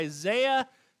Isaiah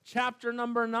chapter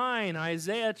number 9.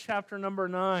 Isaiah chapter number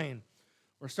 9.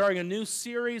 We're starting a new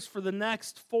series for the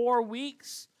next 4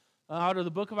 weeks out of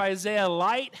the book of Isaiah.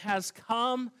 Light has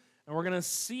come, and we're going to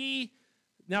see.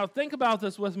 Now, think about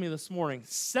this with me this morning.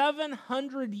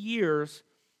 700 years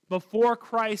before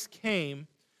Christ came,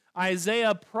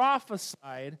 Isaiah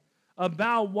prophesied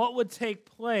about what would take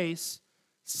place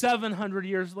 700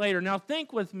 years later. Now,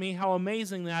 think with me how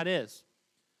amazing that is.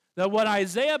 That what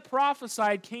Isaiah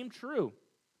prophesied came true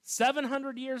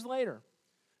 700 years later.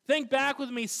 Think back with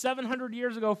me 700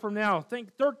 years ago from now. Think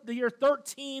the year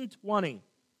 1320. It's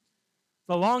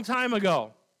a long time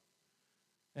ago.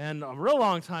 And a real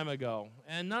long time ago.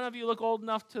 And none of you look old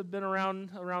enough to have been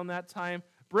around that time.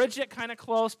 Bridget, kind of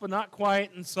close, but not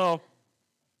quite. And so,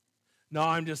 no,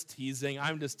 I'm just teasing.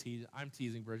 I'm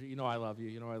teasing, Bridget. You know I love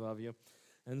you.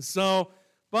 And so,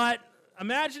 but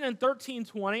imagine in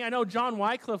 1320, I know John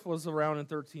Wycliffe was around in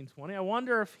 1320. I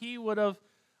wonder if he would have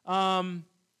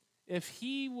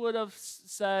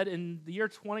said in the year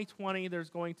 2020 there's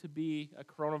going to be a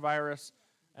coronavirus,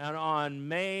 and on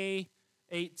May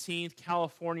 18th,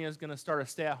 California is going to start a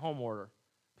stay-at-home order.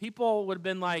 People would have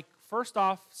been like, first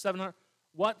off, 700,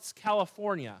 what's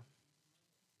California?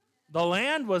 The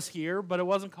land was here, but it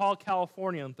wasn't called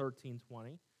California in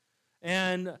 1320.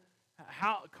 And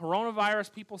how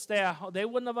coronavirus, people stay at home, they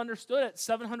wouldn't have understood it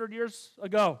 700 years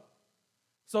ago.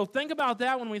 So think about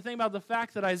that when we think about the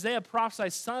fact that Isaiah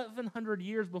prophesied 700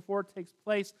 years before it takes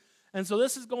place. And so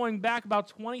this is going back about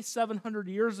 2,700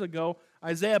 years ago.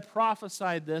 Isaiah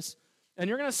prophesied this. And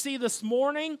you're going to see this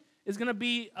morning is going to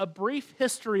be a brief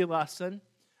history lesson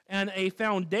and a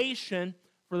foundation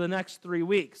for the next 3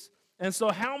 weeks. And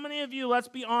so how many of you, let's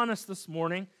be honest this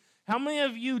morning, how many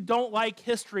of you don't like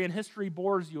history and history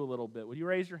bores you a little bit? Would you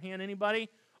raise your hand? Anybody?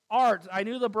 Art. I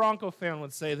knew the Bronco fan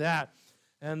would say that.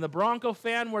 And the Bronco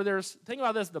fan think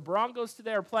about this, the Broncos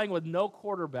today are playing with no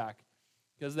quarterback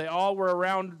because they all were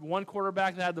around one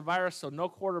quarterback that had the virus, so no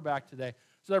quarterback today.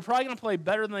 So they're probably going to play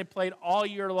better than they played all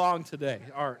year long today,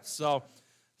 Art. So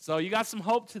you got some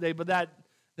hope today, but that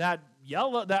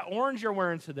yellow, that orange you're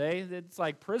wearing today, it's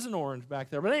like prison orange back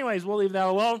there. But anyways, we'll leave that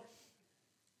alone.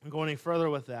 I'm going any further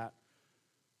with that.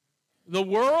 The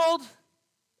world,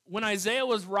 when Isaiah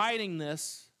was writing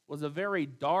this, was a very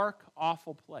dark,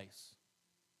 awful place.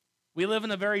 We live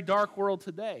in a very dark world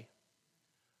today.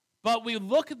 But we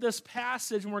look at this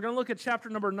passage, and we're going to look at chapter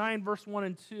number 9, verse 1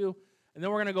 and 2, and then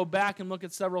we're going to go back and look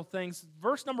at several things.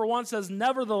 Verse number 1 says,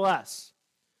 nevertheless.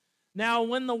 Now,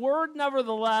 when the word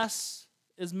nevertheless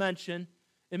is mentioned,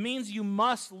 it means you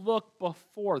must look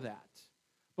before that.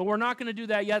 But we're not going to do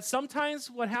that yet.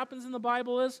 Sometimes what happens in the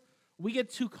Bible is we get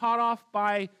too caught off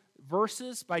by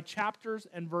verses, by chapters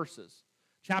and verses.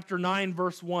 Chapter 9,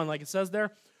 verse 1, like it says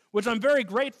there, which I'm very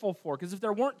grateful for, because if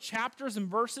there weren't chapters and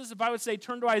verses, if I would say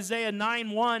turn to Isaiah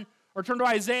 9:1 or turn to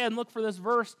Isaiah and look for this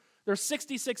verse, there's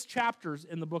 66 chapters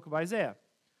in the book of Isaiah.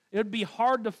 It would be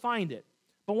hard to find it.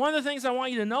 But one of the things I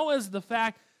want you to know is the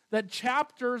fact that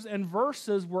chapters and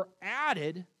verses were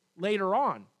added later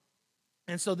on.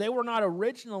 And so they were not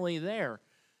originally there.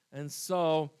 And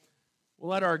so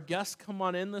we'll let our guests come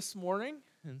on in this morning.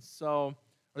 And so,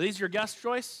 are these your guest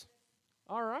choice?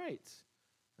 All right.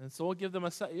 And so we'll give them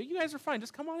a set. You guys are fine.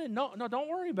 Just come on in. No, don't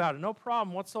worry about it. No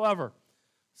problem whatsoever.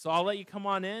 So I'll let you come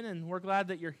on in, and we're glad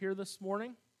that you're here this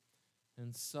morning.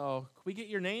 And so, can we get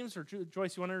your names? Or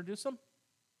Joyce, you want to introduce them?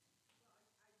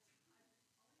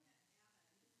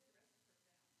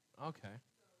 Okay.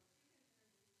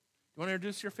 You want to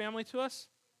introduce your family to us?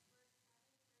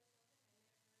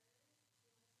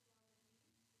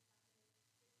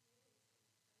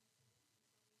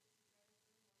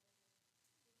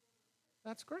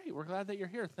 That's great. We're glad that you're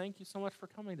here. Thank you so much for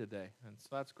coming today. And so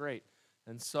that's great.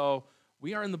 And so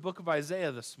we are in the book of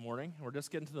Isaiah this morning. We're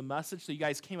just getting to the message. So you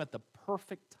guys came at the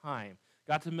perfect time.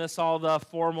 Got to miss all the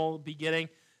formal beginning,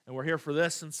 and we're here for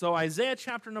this. And so Isaiah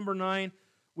chapter number 9,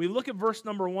 we look at verse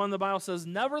number 1. The Bible says,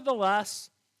 nevertheless,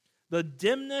 the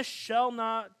dimness shall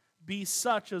not be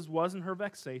such as was in her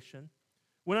vexation,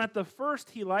 when at the first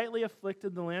he lightly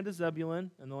afflicted the land of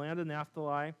Zebulun and the land of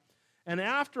Naphtali, and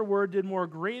afterward did more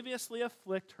grievously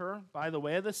afflict her by the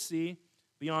way of the sea,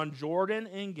 beyond Jordan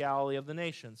and Galilee of the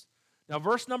nations. Now,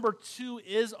 verse number 2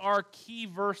 is our key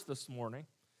verse this morning.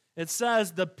 It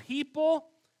says, the people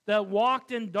that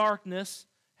walked in darkness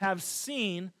have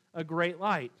seen a great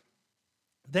light.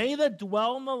 They that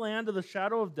dwell in the land of the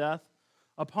shadow of death,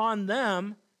 upon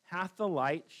them hath the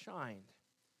light shined.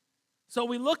 So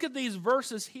we look at these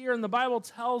verses here, and the Bible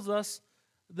tells us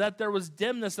that there was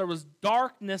dimness, there was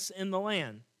darkness in the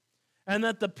land. And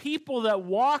that the people that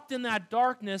walked in that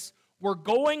darkness were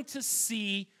going to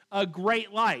see a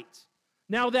great light.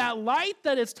 Now, that light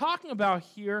that it's talking about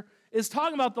here is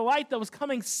talking about the light that was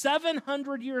coming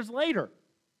 700 years later.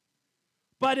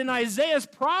 But in Isaiah's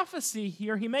prophecy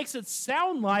here, he makes it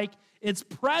sound like it's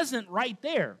present right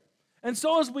there. And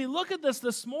so as we look at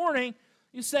this morning,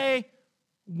 you say,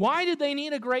 why did they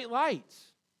need a great light?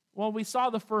 Well, we saw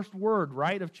the first word,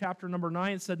 right, of chapter number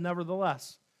 9. It said,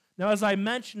 nevertheless. Now, as I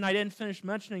mentioned, I didn't finish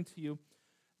mentioning to you,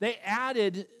 they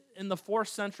added, in the 4th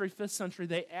century, 5th century,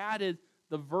 they added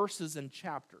the verses and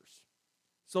chapters.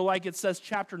 So like it says,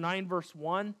 chapter 9, verse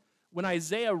 1, when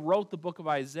Isaiah wrote the book of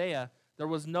Isaiah, there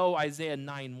was no Isaiah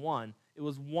 9:1. It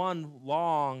was one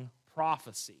long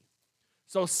prophecy.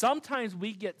 So sometimes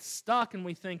we get stuck and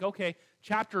we think, okay,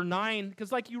 chapter 9,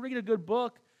 because like you read a good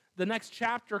book, the next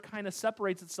chapter kind of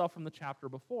separates itself from the chapter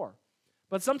before.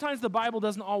 But sometimes the Bible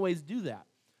doesn't always do that.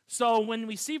 So when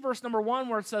we see verse number 1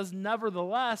 where it says,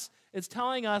 nevertheless, it's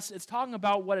telling us, it's talking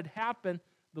about what had happened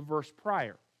the verse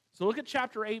prior. So look at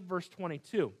chapter 8, verse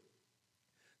 22.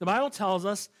 The Bible tells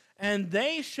us, and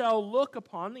they shall look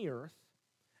upon the earth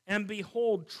and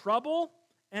behold trouble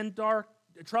and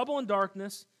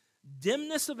darkness,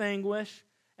 dimness of anguish,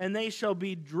 and they shall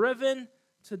be driven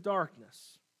to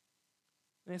darkness.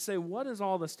 And they say, what is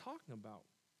all this talking about?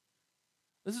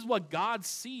 This is what God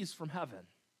sees from heaven.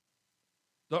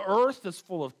 The earth is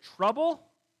full of trouble,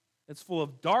 it's full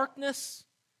of darkness,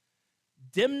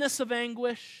 dimness of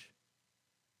anguish,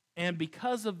 and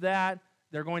because of that,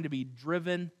 they're going to be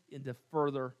driven into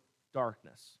further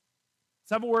darkness.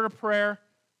 Let's have a word of prayer.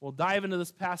 We'll dive into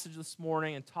this passage this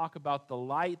morning and talk about the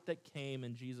light that came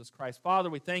in Jesus Christ. Father,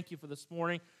 we thank you for this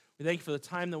morning. We thank you for the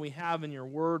time that we have in your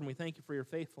word, and we thank you for your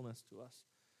faithfulness to us.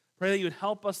 Pray that you would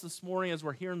help us this morning as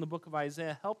we're here in the book of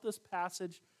Isaiah. Help this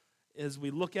passage as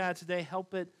we look at it today.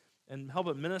 Help it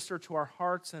minister to our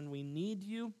hearts, and we need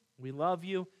you. We love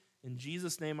you. In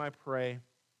Jesus' name I pray,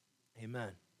 amen.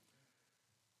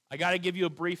 I got to give you a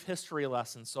brief history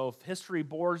lesson, so if history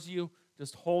bores you,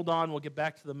 just hold on. We'll get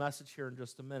back to the message here in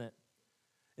just a minute.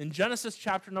 In Genesis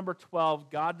chapter number 12,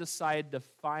 God decided to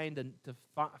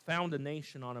found a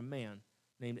nation on a man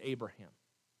named Abraham.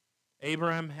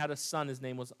 Abraham had a son. His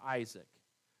name was Isaac.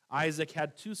 Isaac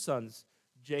had 2 sons,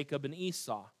 Jacob and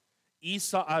Esau.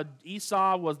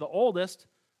 Esau was the oldest,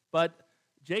 but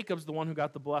Jacob's the one who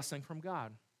got the blessing from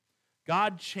God.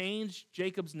 God changed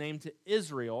Jacob's name to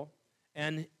Israel,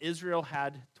 and Israel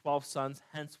had 12 sons,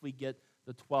 hence we get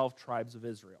the 12 tribes of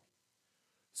Israel.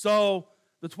 So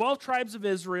the 12 tribes of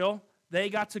Israel, they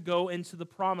got to go into the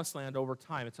promised land over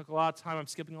time. It took a lot of time. I'm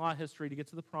skipping a lot of history to get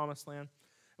to the promised land.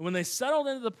 And when they settled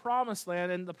into the promised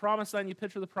land, and the promised land, you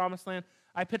picture the promised land,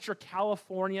 I picture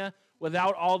California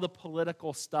without all the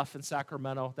political stuff in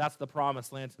Sacramento. That's the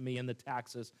promised land to me, and the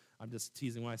taxes. I'm just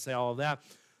teasing when I say all of that.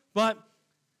 But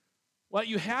what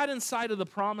you had inside of the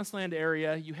promised land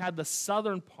area, you had the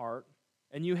southern part,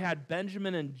 and you had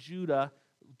Benjamin and Judah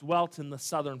dwelt in the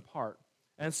southern part.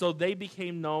 And so they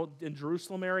became known, in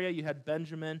Jerusalem area, you had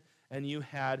Benjamin and you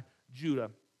had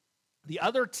Judah. The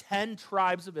other 10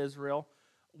 tribes of Israel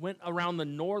went around the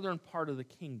northern part of the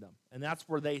kingdom, and that's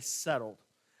where they settled.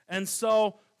 And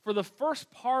so for the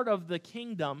first part of the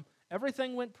kingdom,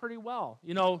 everything went pretty well.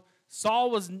 You know,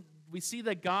 we see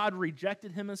that God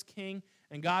rejected him as king,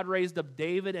 and God raised up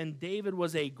David, and David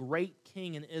was a great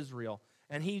king in Israel.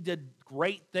 And he did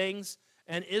great things,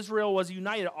 and Israel was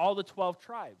united, all the 12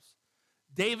 tribes.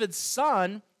 David's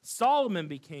son, Solomon,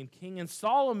 became king, and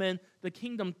Solomon, the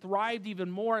kingdom thrived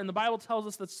even more, and the Bible tells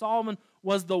us that Solomon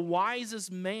was the wisest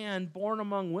man born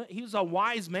among women. He was a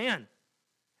wise man,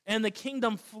 and the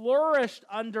kingdom flourished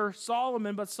under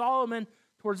Solomon, but Solomon,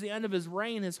 towards the end of his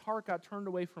reign, his heart got turned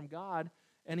away from God,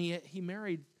 and he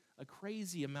married a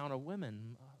crazy amount of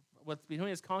women. Between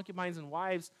his concubines and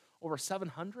wives, over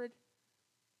 700.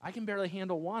 I can barely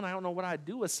handle one. I don't know what I'd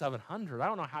do with 700. I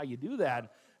don't know how you do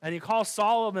that. And you call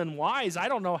Solomon wise. I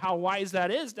don't know how wise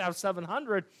that is to have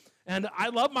 700. And I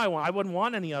love my one. I wouldn't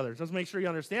want any others. Just make sure you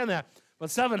understand that. But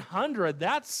 700,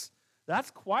 that's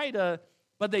quite a...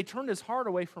 But they turned his heart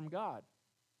away from God.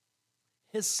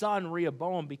 His son,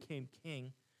 Rehoboam, became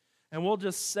king. And we'll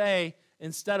just say,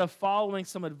 instead of following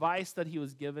some advice that he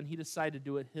was given, he decided to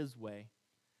do it his way.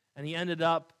 And he ended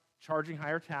up charging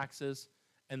higher taxes,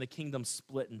 and the kingdom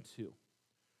split in 2.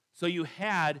 So you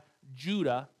had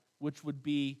Judah, which would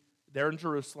be there in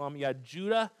Jerusalem. You had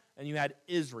Judah, and you had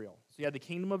Israel. So you had the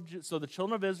kingdom of so the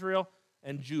children of Israel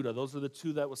and Judah. Those are the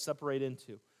 2 that was separated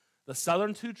into. The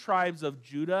southern 2 tribes of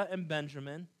Judah and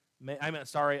Benjamin.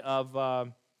 Of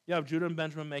Judah and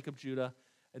Benjamin make up Judah,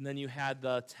 and then you had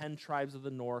the 10 tribes of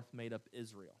the north made up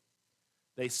Israel.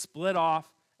 They split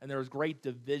off, and there was great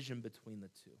division between the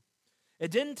 2.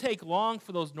 It didn't take long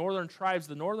for those northern tribes.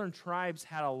 The northern tribes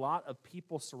had a lot of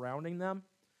people surrounding them.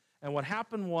 And what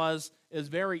happened was, it was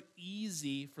very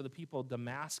easy for the people of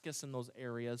Damascus and those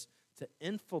areas to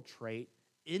infiltrate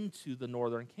into the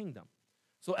northern kingdom.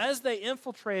 So as they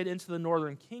infiltrated into the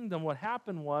northern kingdom, what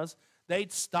happened was they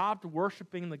stopped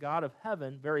worshiping the God of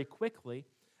heaven very quickly,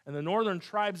 and the northern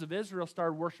tribes of Israel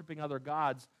started worshiping other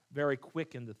gods very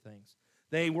quick into things.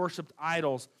 They worshiped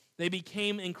idols. They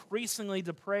became increasingly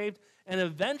depraved, and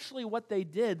eventually what they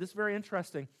did, this is very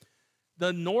interesting,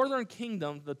 the northern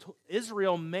kingdom,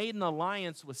 Israel, made an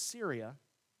alliance with Syria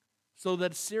so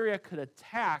that Syria could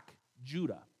attack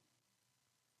Judah.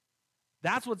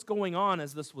 That's what's going on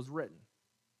as this was written.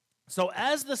 So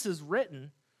as this is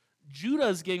written, Judah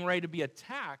is getting ready to be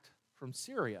attacked from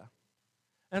Syria.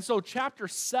 And so chapter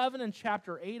 7 and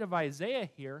chapter 8 of Isaiah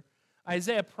here,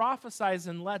 Isaiah prophesies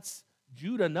and lets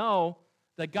Judah know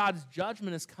that God's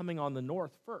judgment is coming on the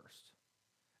north first.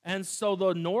 And so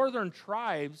the northern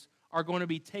tribes are going to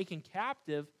be taken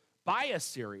captive by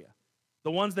Assyria,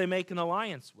 the ones they make an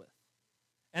alliance with.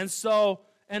 And so,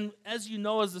 and as you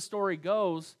know, as the story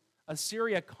goes,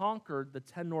 Assyria conquered the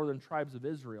 10 northern tribes of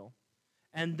Israel.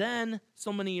 And then,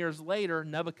 so many years later,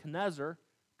 Nebuchadnezzar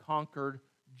conquered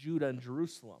Judah and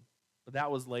Jerusalem. But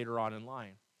that was later on in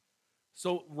line.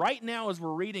 So right now, as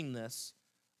we're reading this,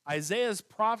 Isaiah is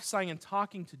prophesying and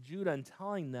talking to Judah and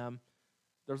telling them,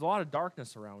 there's a lot of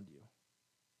darkness around you.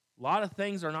 A lot of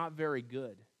things are not very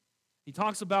good. He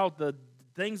talks about the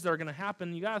things that are going to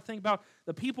happen. You got to think about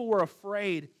the people were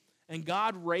afraid, and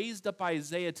God raised up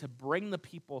Isaiah to bring the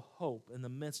people hope in the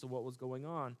midst of what was going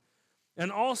on.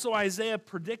 And also Isaiah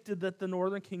predicted that the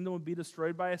northern kingdom would be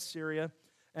destroyed by Assyria,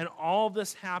 and all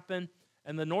this happened,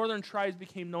 and the northern tribes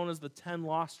became known as the 10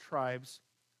 lost tribes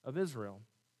of Israel.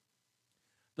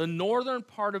 The northern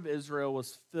part of Israel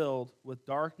was filled with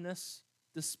darkness,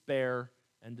 despair,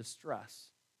 and distress.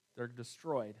 They're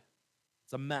destroyed.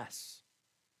 It's a mess.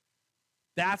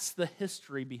 That's the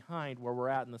history behind where we're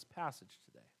at in this passage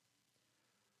today.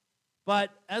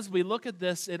 But as we look at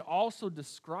this, it also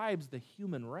describes the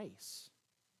human race.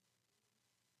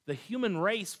 The human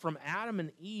race from Adam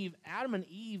and Eve. Adam and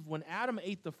Eve, when Adam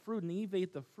ate the fruit and Eve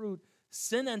ate the fruit,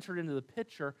 sin entered into the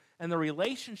picture, and the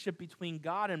relationship between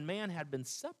God and man had been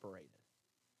separated.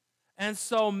 And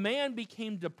so man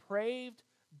became depraved,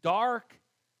 dark.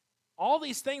 All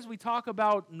these things we talk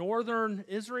about northern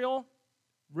Israel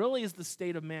really is the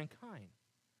state of mankind.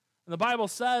 And the Bible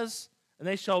says, and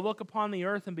they shall look upon the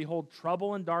earth and behold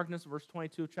trouble and darkness, verse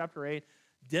 22 of chapter 8,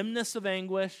 dimness of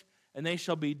anguish, and they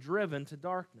shall be driven to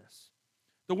darkness.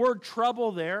 The word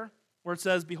trouble there, where it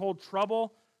says, behold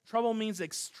trouble, trouble means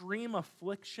extreme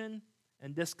affliction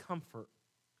and discomfort.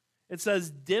 It says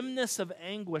dimness of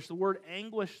anguish. The word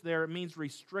anguish there, it means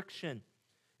restriction.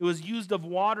 It was used of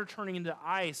water turning into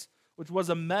ice, which was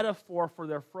a metaphor for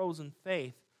their frozen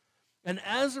faith. And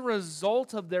as a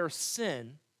result of their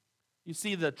sin, you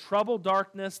see the trouble,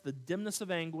 darkness, the dimness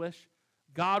of anguish,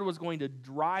 God was going to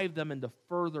drive them into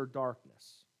further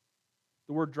darkness.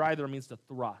 The word drive there means to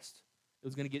thrust. It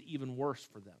was going to get even worse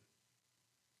for them.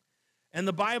 And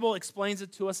the Bible explains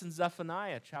it to us in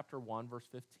Zephaniah chapter 1, verse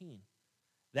 15.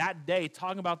 That day,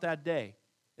 talking about that day,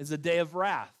 is a day of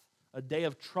wrath, a day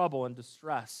of trouble and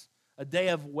distress, a day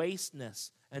of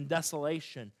wasteness and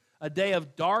desolation, a day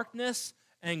of darkness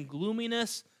and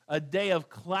gloominess, a day of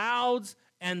clouds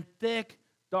and thick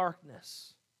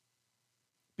darkness.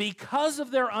 Because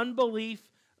of their unbelief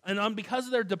and because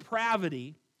of their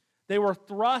depravity, they were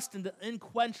thrust into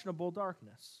unquenchable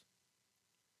darkness.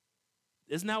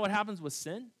 Isn't that what happens with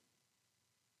sin?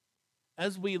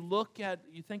 As we look at,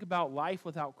 you think about life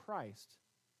without Christ.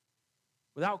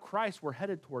 Without Christ, we're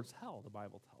headed towards hell, the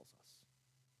Bible tells us.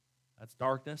 That's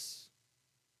darkness.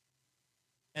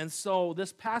 And so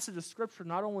this passage of Scripture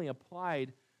not only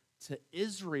applied to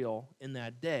Israel in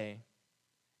that day,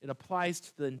 it applies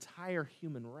to the entire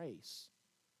human race.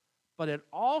 But it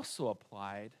also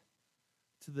applied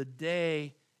to the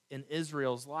day in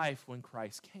Israel's life when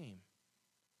Christ came.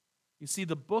 You see,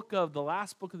 the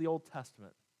last book of the Old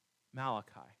Testament,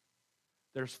 Malachi,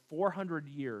 there's 400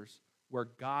 years where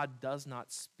God does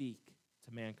not speak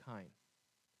to mankind.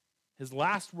 His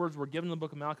last words were given in the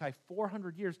book of Malachi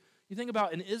 400 years. You think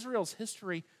about in Israel's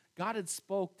history, God had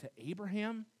spoke to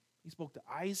Abraham, he spoke to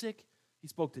Isaac, he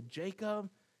spoke to Jacob,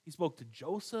 he spoke to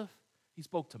Joseph, he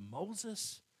spoke to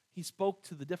Moses, he spoke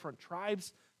to the different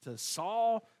tribes, to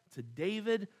Saul, to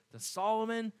David, to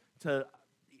Solomon, to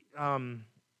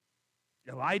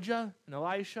Elijah and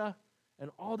Elisha, and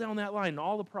all down that line, and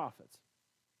all the prophets.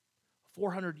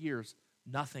 400 years,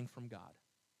 nothing from God.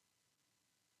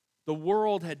 The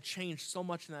world had changed so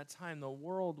much in that time. The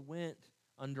world went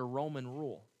under Roman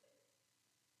rule.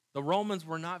 The Romans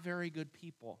were not very good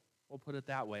people. We'll put it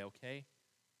that way, okay?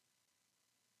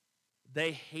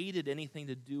 They hated anything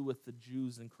to do with the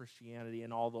Jews and Christianity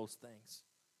and all those things.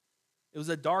 It was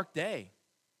a dark day.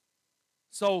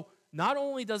 So not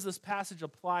only does this passage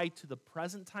apply to the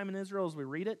present time in Israel as we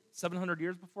read it, 700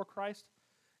 years before Christ,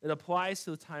 it applies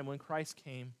to the time when Christ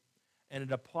came, and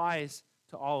it applies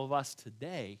to all of us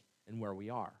today and where we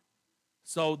are.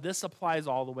 So this applies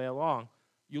all the way along.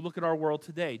 You look at our world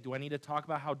today. Do I need to talk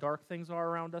about how dark things are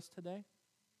around us today?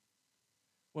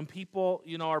 When people,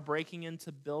 are breaking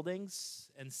into buildings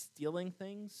and stealing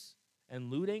things and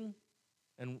looting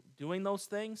and doing those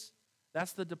things,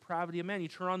 that's the depravity of man. You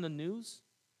turn on the news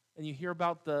and you hear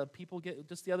about the people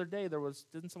just the other day,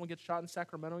 didn't someone get shot in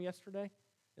Sacramento yesterday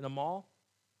in a mall?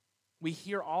 We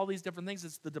hear all these different things.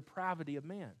 It's the depravity of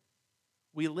man.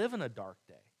 We live in a dark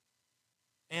day.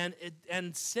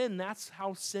 And sin, that's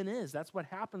how sin is. That's what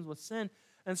happens with sin.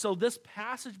 And so this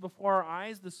passage before our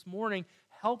eyes this morning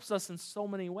helps us in so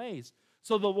many ways.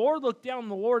 So the Lord looked down,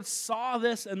 and the Lord saw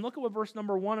this, and look at what verse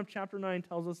number 1 of chapter 9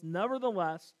 tells us.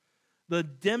 Nevertheless, the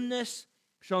dimness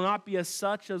shall not be as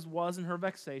such as was in her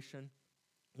vexation,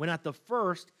 when at the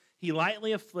first he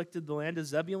lightly afflicted the land of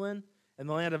Zebulun and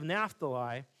the land of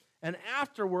Naphtali, and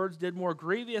afterwards did more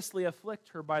grievously afflict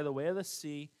her by the way of the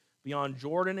sea, beyond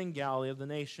Jordan and Galilee of the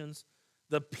nations.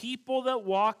 The people that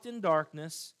walked in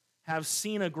darkness have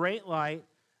seen a great light.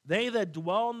 They that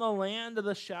dwell in the land of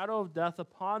the shadow of death,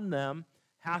 upon them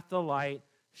hath the light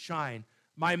shine.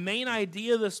 My main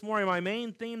idea this morning, my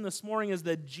main theme this morning is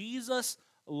that Jesus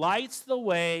lights the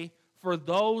way for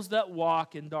those that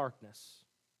walk in darkness.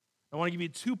 I want to give you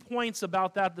 2 points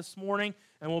about that this morning,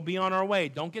 and we'll be on our way.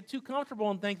 Don't get too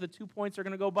comfortable and think the 2 points are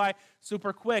going to go by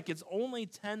super quick. It's only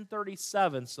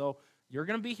 10:37, so you're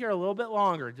going to be here a little bit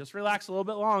longer. Just relax a little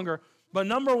bit longer. But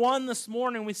number 1 this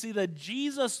morning, we see that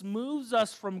Jesus moves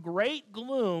us from great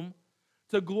gloom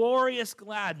to glorious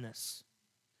gladness.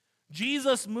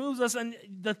 Jesus moves us, and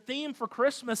the theme for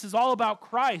Christmas is all about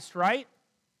Christ, right?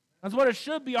 That's what it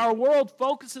should be. Our world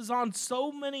focuses on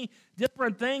so many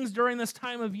different things during this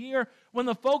time of year, when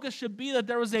the focus should be that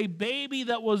there was a baby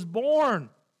that was born.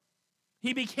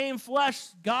 He became flesh.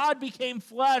 God became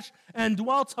flesh and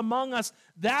dwelt among us.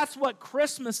 That's what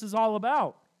Christmas is all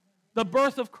about, the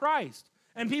birth of Christ.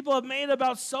 And people have made it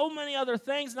about so many other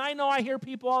things, and I know I hear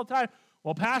people all the time,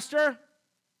 well, Pastor,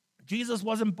 Jesus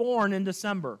wasn't born in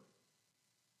December.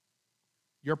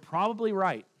 You're probably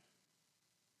right.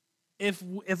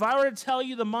 If I were to tell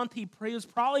you the month he was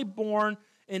probably born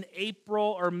in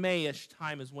April or May-ish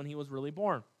time is when he was really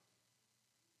born.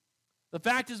 The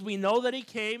fact is we know that he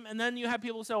came, and then you have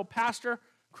people say, well, Pastor,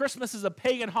 Christmas is a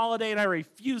pagan holiday and I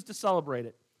refuse to celebrate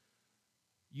it.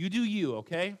 You do you,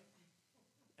 okay?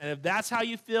 And if that's how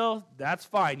you feel, that's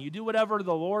fine. You do whatever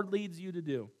the Lord leads you to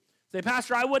do. Say,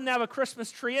 Pastor, I wouldn't have a Christmas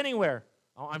tree anywhere.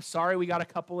 Oh, I'm sorry, we got a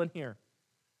couple in here.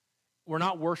 We're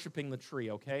not worshiping the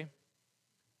tree, okay?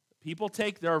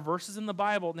 There are verses in the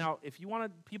Bible. Now, if you want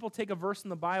to, people take a verse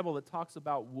in the Bible that talks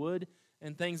about wood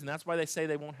and things, and that's why they say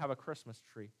they won't have a Christmas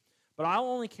tree. But I'll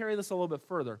only carry this a little bit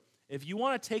further. If you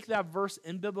want to take that verse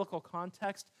in biblical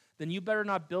context, then you better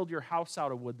not build your house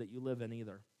out of wood that you live in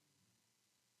either.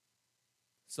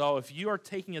 So if you are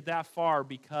taking it that far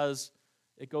because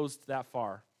it goes that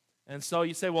far. And so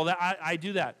you say, well, I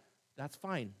do that. That's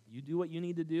fine. You do what you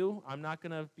need to do. I'm not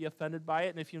going to be offended by it.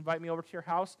 And if you invite me over to your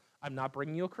house, I'm not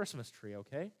bringing you a Christmas tree,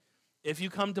 okay? If you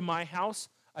come to my house,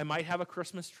 I might have a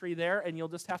Christmas tree there, and you'll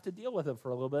just have to deal with it for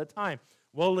a little bit of time.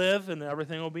 We'll live, and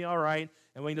everything will be all right,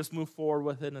 and we can just move forward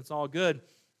with it, and it's all good.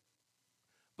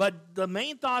 But the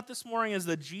main thought this morning is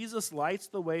that Jesus lights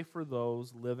the way for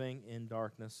those living in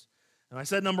darkness. And I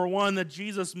said, number 1, that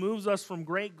Jesus moves us from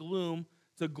great gloom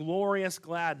to glorious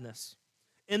gladness.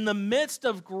 In the midst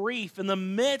of grief, in the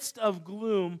midst of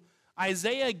gloom,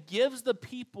 Isaiah gives the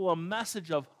people a message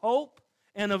of hope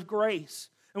and of grace.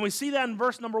 And we see that in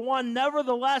verse number 1,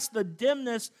 nevertheless, the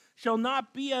dimness shall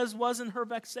not be as was in her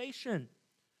vexation.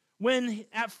 When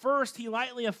at first he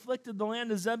lightly afflicted the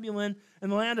land of Zebulun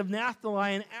and the land of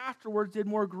Naphtali, and afterwards did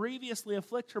more grievously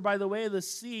afflict her by the way of the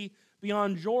sea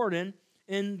beyond Jordan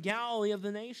in Galilee of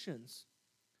the nations.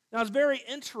 Now it's very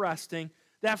interesting.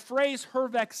 That phrase, her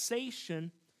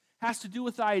vexation, has to do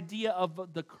with the idea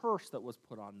of the curse that was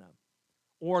put on them,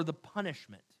 or the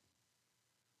punishment.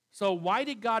 So why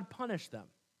did God punish them?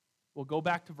 We'll go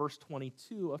back to verse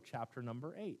 22 of chapter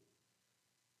number 8.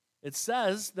 It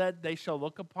says that they shall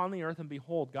look upon the earth, and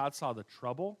behold, God saw the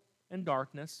trouble and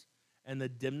darkness and the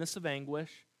dimness of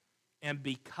anguish, and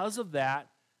because of that,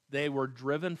 they were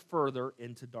driven further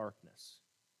into darkness.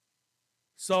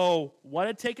 So what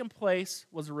had taken place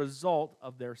was a result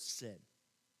of their sin.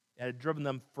 It had driven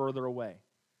them further away.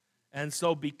 And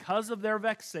so because of their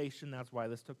vexation, that's why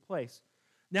this took place.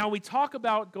 Now we talk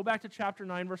about, go back to chapter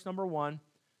 9, verse number 1.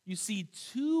 You see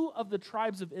two of the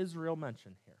tribes of Israel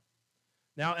mentioned here.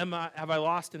 Now, have I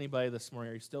lost anybody this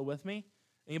morning? Are you still with me?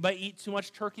 Anybody eat too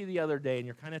much turkey the other day and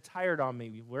you're kind of tired on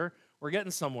me? We're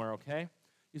getting somewhere, okay?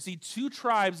 You see two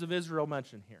tribes of Israel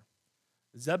mentioned here.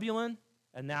 Zebulun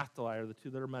and Naphtali are the two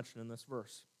that are mentioned in this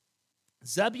verse.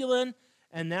 Zebulun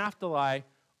and Naphtali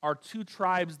are two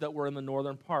tribes that were in the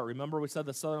northern part. Remember, we said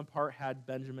the southern part had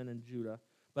Benjamin and Judah.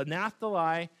 But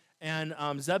Naphtali and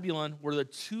Zebulun were the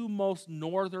two most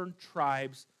northern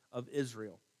tribes of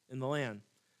Israel in the land.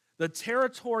 The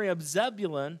territory of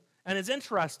Zebulun, and it's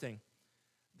interesting,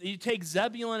 you take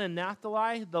Zebulun and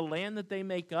Naphtali, the land that they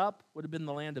make up would have been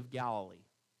the land of Galilee.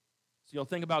 So you'll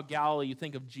think about Galilee, you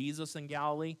think of Jesus in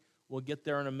Galilee. We'll get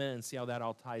there in a minute and see how that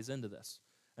all ties into this.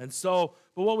 And so,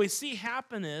 but what we see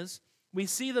happen is, we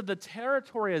see that the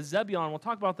territory of Zebulun, we'll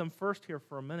talk about them first here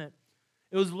for a minute,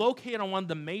 it was located on one of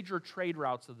the major trade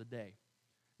routes of the day.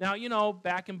 Now, you know,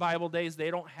 back in Bible days,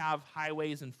 they don't have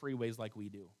highways and freeways like we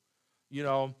do. You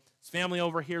know, his family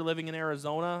over here living in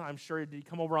Arizona, I'm sure, did he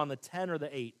come over on the 10 or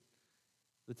the 8?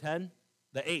 The 10?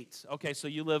 The 8. Okay, so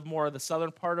you live more of the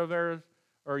southern part of Arizona,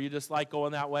 or you just like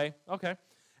going that way? Okay.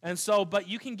 And so, but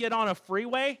you can get on a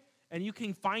freeway, and you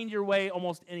can find your way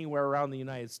almost anywhere around the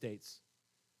United States.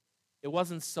 It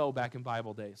wasn't so back in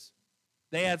Bible days.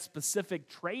 They had specific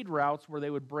trade routes where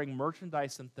they would bring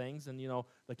merchandise and things, and, you know,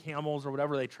 the camels or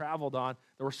whatever they traveled on,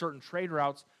 there were certain trade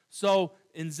routes. So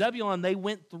in Zebulun, they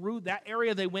went through, that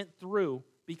area they went through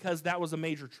because that was a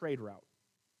major trade route.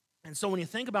 And so when you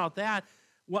think about that,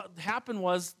 what happened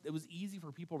was it was easy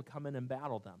for people to come in and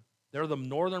battle them. They're the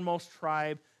northernmost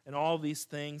tribe and all of these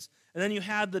things. And then you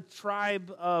had the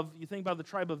tribe of, you think about the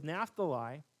tribe of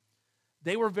Naphtali,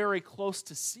 they were very close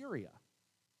to Syria.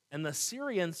 And the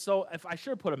Syrians, so if I should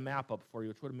have put a map up for you,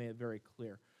 which would have made it very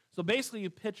clear. So basically you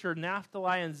picture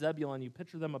Naphtali and Zebulun, you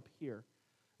picture them up here.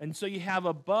 And so you have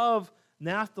above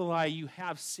Naphtali, you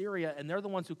have Syria, and they're the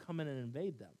ones who come in and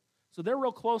invade them. So they're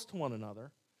real close to one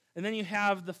another. And then you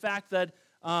have the fact that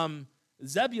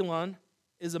Zebulun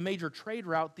is a major trade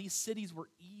route. These cities were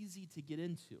easy to get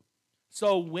into.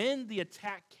 So when the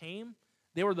attack came,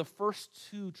 they were the first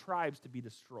two tribes to be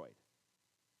destroyed.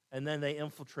 And then they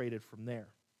infiltrated from there.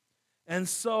 And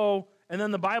so, and then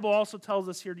the Bible also tells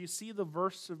us here, do you see the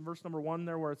verse in verse number 1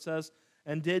 there where it says,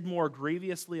 and did more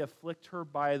grievously afflict her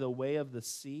by the way of the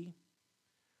sea?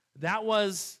 That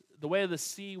was, the way of the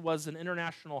sea was an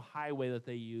international highway that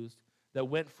they used that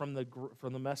went from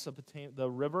the Mesopotamia, the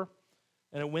river,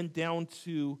 and it went down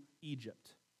to Egypt.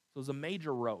 So it was a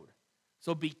major road.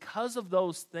 So because of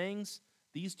those things,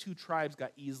 these two tribes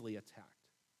got easily attacked.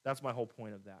 That's my whole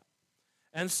point of that.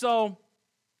 And so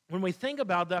when we think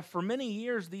about that, for many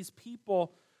years, these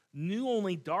people knew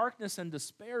only darkness and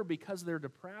despair because of their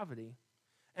depravity.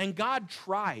 And God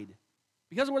tried.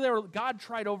 Because of where they were, God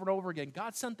tried over and over again.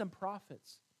 God sent them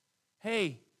prophets.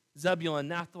 Hey, Zebulun,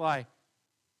 Naphtali,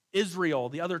 Israel,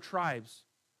 the other tribes,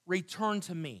 return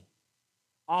to me.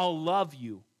 I'll love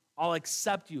you. I'll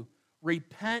accept you.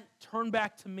 Repent, turn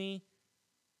back to me,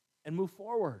 and move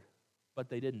forward. But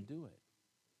they didn't do it.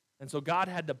 And so God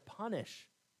had to punish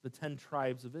the 10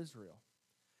 tribes of Israel.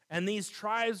 And these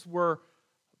tribes were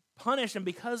punished, and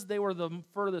because they were the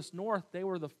furthest north, they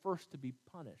were the first to be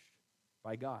punished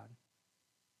by God.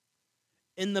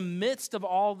 In the midst of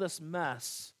all this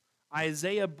mess,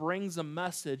 Isaiah brings a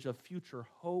message of future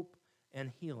hope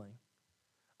and healing.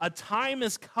 A time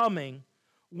is coming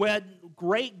when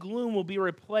great gloom will be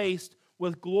replaced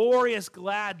with glorious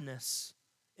gladness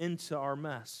into our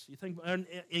mess. You think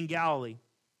in Galilee.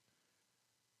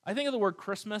 I think of the word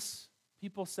Christmas.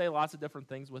 People say lots of different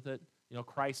things with it. You know,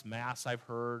 Christ Mass, I've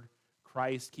heard.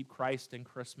 Christ, keep Christ in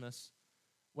Christmas.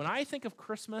 When I think of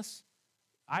Christmas,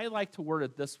 I like to word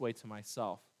it this way to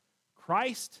myself.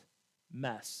 Christ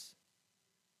mess.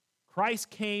 Christ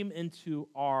came into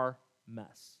our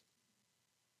mess,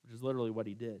 which is literally what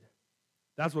he did.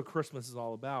 That's what Christmas is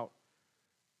all about.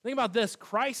 Think about this.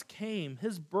 Christ came,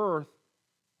 his birth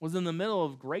was in the middle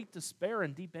of great despair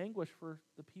and deep anguish for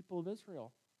the people of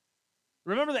Israel.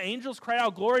 Remember the angels cried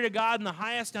out, glory to God in the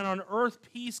highest, and on earth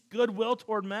peace, goodwill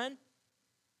toward men?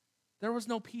 There was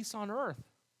no peace on earth.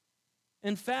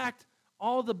 In fact,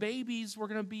 all the babies were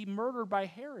going to be murdered by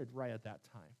Herod right at that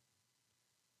time.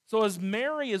 So as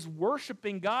Mary is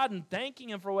worshiping God and thanking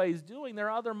him for what he's doing, there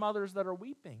are other mothers that are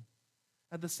weeping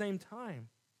at the same time.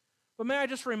 But may I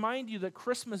just remind you that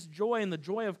Christmas joy and the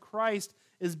joy of Christ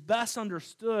is best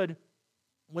understood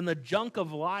when the junk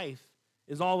of life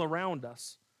is all around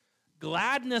us.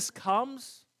 Gladness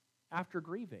comes after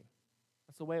grieving.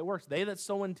 That's the way it works. They that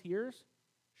sow in tears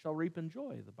shall reap in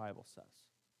joy, the Bible says.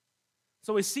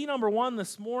 So we see, number one,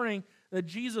 this morning, that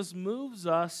Jesus moves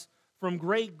us from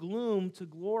great gloom to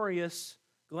glorious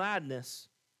gladness.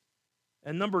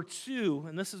 And number two,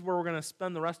 and this is where we're going to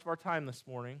spend the rest of our time this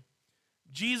morning,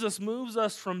 Jesus moves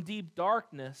us from deep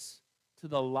darkness to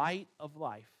the light of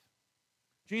life.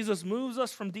 Jesus moves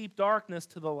us from deep darkness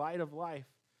to the light of life.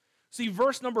 See,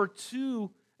 verse number 2,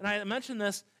 and I mentioned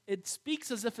this, it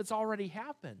speaks as if it's already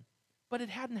happened, but it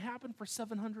hadn't happened for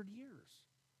 700 years.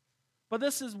 But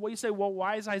this is what you say, well,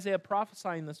 why is Isaiah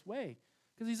prophesying this way?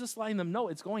 Because he's just letting them know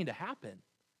it's going to happen.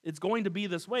 It's going to be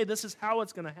this way. This is how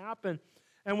it's going to happen.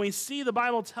 And we see the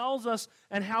Bible tells us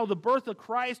and how the birth of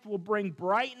Christ will bring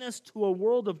brightness to a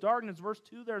world of darkness. Verse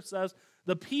 2 there says,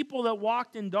 the people that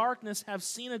walked in darkness have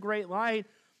seen a great light.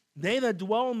 They that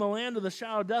dwell in the land of the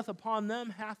shadow of death, upon them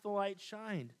hath the light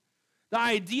shined. The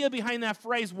idea behind that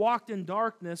phrase, walked in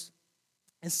darkness,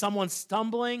 is someone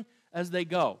stumbling as they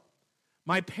go.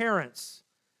 My parents,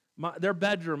 their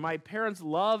bedroom, my parents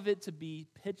love it to be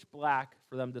pitch black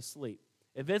for them to sleep.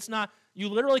 If it's not, you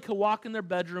literally could walk in their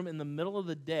bedroom in the middle of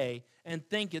the day and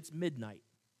think it's midnight.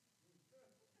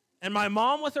 And my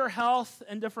mom, with her health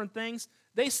and different things,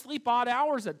 they sleep odd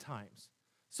hours at times.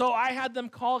 So I had them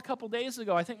call a couple days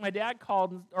ago. I think my dad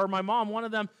called, or my mom, one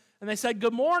of them, and they said,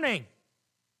 good morning.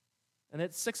 And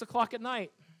it's 6 o'clock at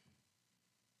night.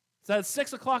 So it's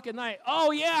 6 o'clock at night.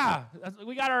 Oh, yeah,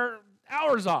 we got our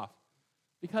hours off.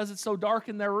 Because it's so dark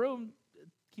in their room, it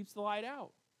keeps the light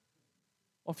out.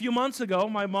 Well, a few months ago,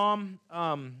 my mom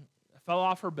fell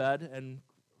off her bed and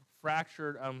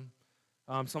fractured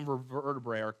some of her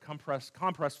vertebrae, or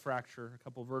compressed fracture, a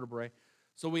couple of vertebrae.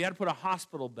 So we had to put a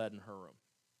hospital bed in her room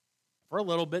for a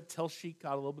little bit till she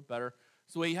got a little bit better.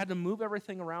 So we had to move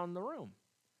everything around the room.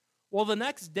 Well, the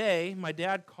next day, my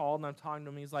dad called, and I'm talking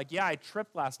to him. He's like, yeah, I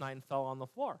tripped last night and fell on the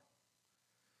floor.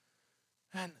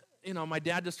 And, my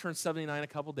dad just turned 79 a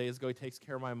couple days ago. He takes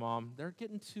care of my mom. They're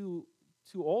getting too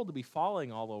old to be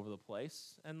falling all over the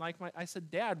place. And I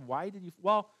said, Dad, why did you?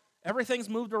 Well, everything's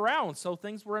moved around, so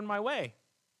things were in my way.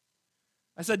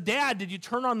 I said, Dad, did you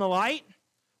turn on the light?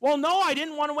 Well, no, I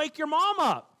didn't want to wake your mom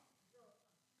up.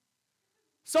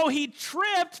 So he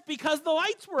tripped because the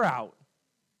lights were out.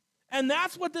 And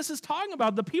that's what this is talking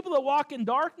about. The people that walk in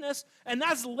darkness, and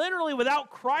that's literally without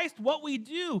Christ what we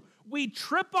do. We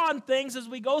trip on things as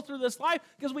we go through this life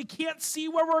because we can't see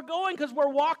where we're going because we're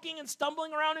walking and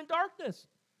stumbling around in darkness.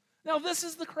 Now, this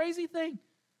is the crazy thing.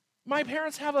 My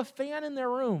parents have a fan in their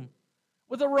room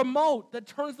with a remote that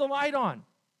turns the light on.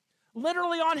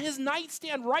 Literally on his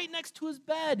nightstand right next to his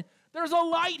bed, there's a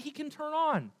light he can turn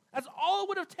on. That's all it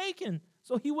would have taken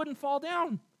so he wouldn't fall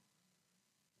down.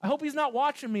 I hope he's not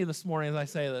watching me this morning as I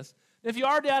say this. If you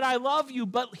are, Dad, I love you,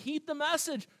 but heed the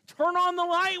message. Turn on the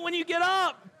light when you get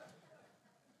up.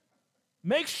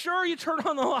 Make sure you turn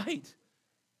on the light.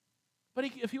 But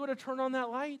if he would have turned on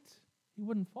that light, he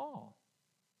wouldn't fall.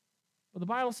 But the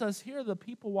Bible says here, the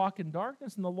people walk in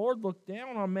darkness, and the Lord looked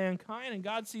down on mankind, and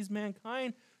God sees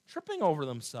mankind tripping over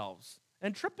themselves,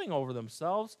 and tripping over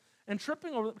themselves, and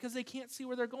tripping over because they can't see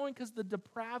where they're going because the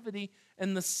depravity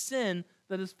and the sin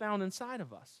that is found inside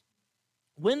of us.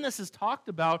 When this is talked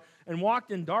about and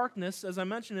walked in darkness, as I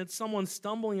mentioned, it's someone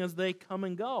stumbling as they come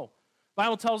and go. The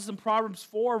Bible tells us in Proverbs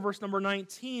 4, verse number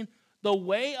 19, the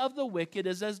way of the wicked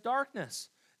is as darkness.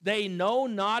 They know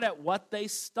not at what they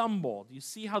stumble. Do you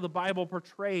see how the Bible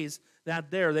portrays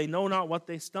that there? They know not what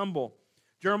they stumble.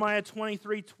 Jeremiah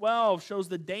 23:12 shows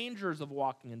the dangers of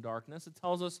walking in darkness. It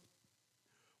tells us,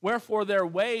 wherefore their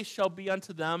way shall be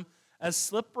unto them as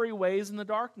slippery ways in the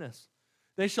darkness.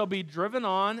 They shall be driven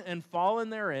on and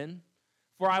fallen therein,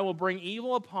 for I will bring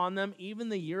evil upon them, even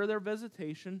the year of their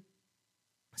visitation,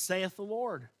 saith the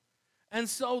Lord. And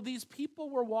so these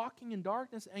people were walking in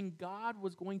darkness, and God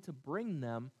was going to bring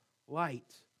them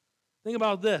light. Think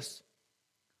about this.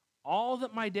 All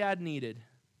that my dad needed,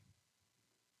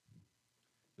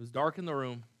 it was dark in the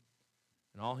room,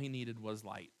 and all he needed was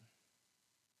light.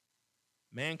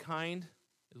 Mankind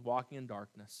is walking in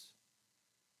darkness,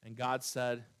 and God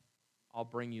said, I'll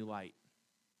bring you light.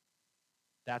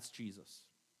 That's Jesus.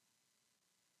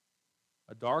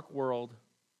 A dark world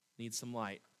needs some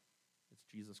light. It's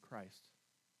Jesus Christ.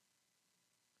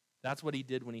 That's what he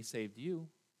did when he saved you.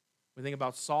 We think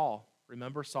about Saul.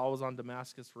 Remember, Saul was on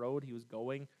Damascus Road. He was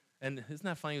going, and isn't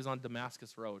that funny? He was on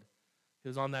Damascus Road. He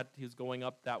was going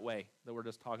up that way that we're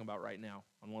just talking about right now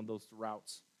on one of those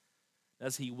routes.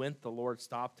 As he went, the Lord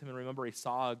stopped him, and remember, he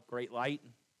saw a great light,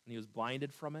 and he was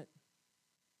blinded from it.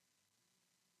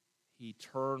 he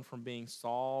turned from being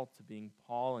Saul to being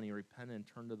Paul, and he repented and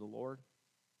turned to the Lord,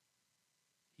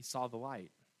 he saw the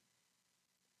light.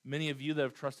 Many of you that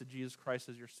have trusted Jesus Christ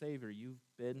as your Savior, you've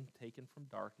been taken from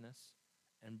darkness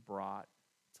and brought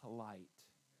to light.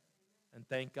 And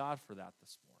thank God for that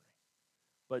this morning.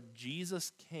 But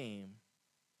Jesus came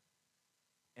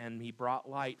and he brought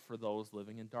light for those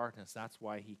living in darkness. That's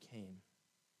why he came.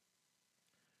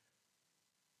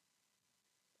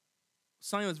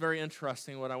 Something that's very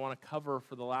interesting, what I want to cover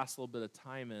for the last little bit of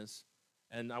time is,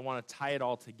 and I want to tie it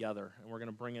all together, and we're going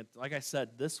to bring it, like I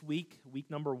said, this week, week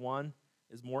number 1,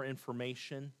 is more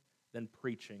information than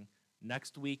preaching.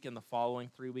 Next week and the following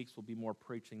 3 weeks will be more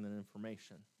preaching than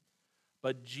information.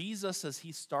 But Jesus, as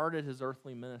he started his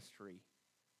earthly ministry,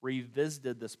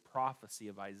 revisited this prophecy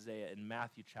of Isaiah in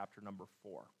Matthew chapter number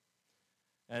 4.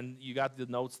 And you got the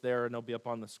notes there, and they'll be up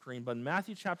on the screen. But in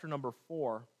Matthew chapter number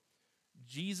 4,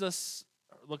 Jesus,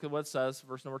 look at what it says,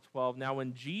 verse number 12. Now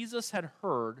when Jesus had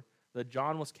heard that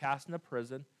John was cast into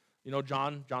prison, you know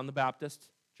John the Baptist.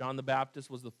 John the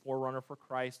Baptist was the forerunner for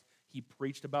Christ. He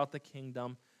preached about the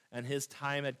kingdom, and his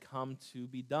time had come to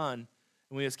be done. And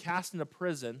when he was cast into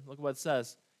prison, look at what it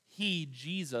says. He,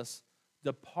 Jesus,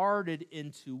 departed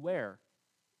into where?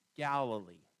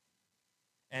 Galilee.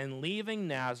 And leaving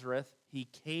Nazareth, he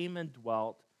came and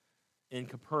dwelt in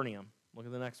Capernaum. Look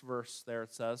at the next verse there.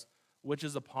 It says, which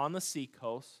is upon the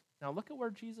seacoast. Now look at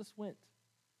where Jesus went.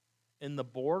 In the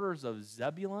borders of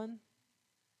Zebulun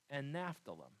and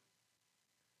Naphtali,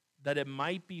 that it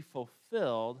might be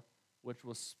fulfilled, which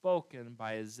was spoken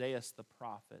by Isaiah the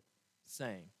prophet,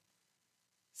 saying,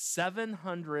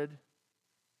 700,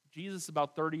 Jesus is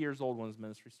about 30 years old when his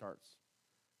ministry starts.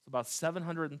 So about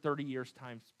 730 years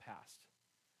times passed.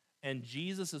 And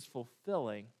Jesus is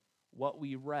fulfilling what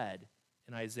we read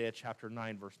in Isaiah chapter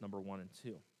 9, verse number 1 and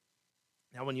 2.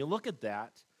 Now when you look at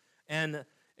that, and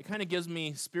it kind of gives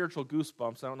me spiritual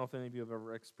goosebumps. I don't know if any of you have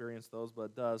ever experienced those, but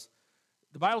it does.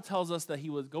 The Bible tells us that he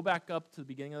was, go back up to the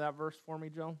beginning of that verse for me,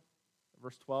 Joe,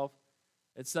 verse 12.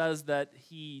 It says that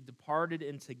he departed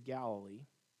into Galilee,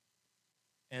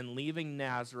 and leaving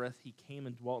Nazareth, he came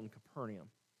and dwelt in Capernaum.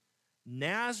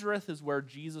 Nazareth is where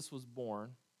Jesus was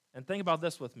born. And think about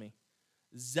this with me.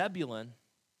 Zebulun,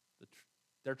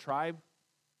 their tribe,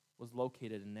 was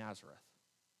located in Nazareth.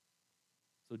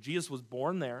 So Jesus was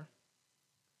born there.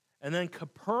 And then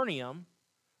Capernaum,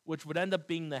 which would end up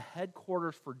being the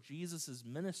headquarters for Jesus'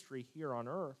 ministry here on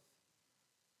earth,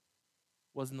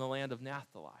 was in the land of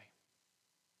Naphtali.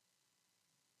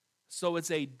 So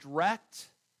it's a direct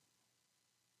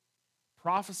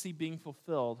prophecy being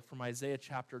fulfilled from Isaiah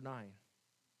chapter 9.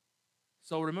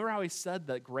 So remember how he said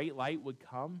that great light would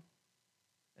come?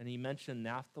 And he mentioned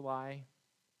Naphtali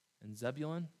and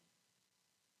Zebulun?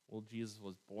 Well, Jesus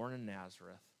was born in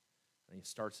Nazareth, and he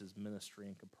starts his ministry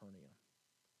in Capernaum.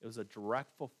 It was a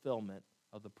direct fulfillment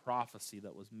of the prophecy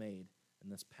that was made in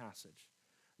this passage.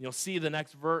 You'll see the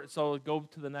next verse, so go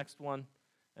to the next one.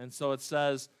 And so it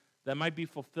says, that might be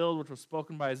fulfilled, which was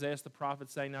spoken by Isaiah the prophet,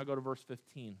 saying, now go to verse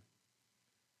 15.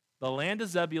 The land of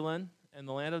Zebulun and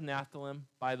the land of Naphtali,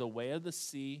 by the way of the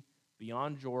sea,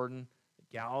 beyond Jordan, the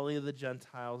Galilee of the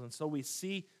Gentiles. And so we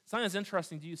see, something that's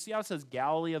interesting, do you see how it says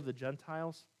Galilee of the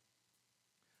Gentiles?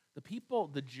 The people,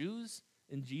 the Jews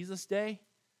in Jesus' day,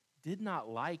 did not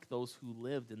like those who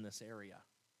lived in this area.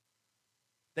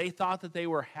 They thought that they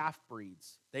were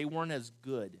half-breeds. They weren't as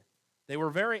good. They were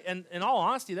very, and in all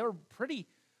honesty,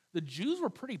 the Jews were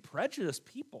pretty prejudiced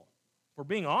people, if we're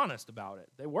being honest about it.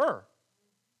 They were.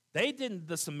 They didn't,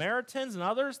 the Samaritans and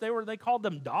others, they called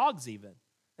them dogs even.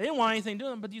 They didn't want anything to do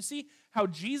with them. But you see how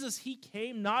Jesus, he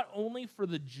came not only for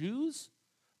the Jews,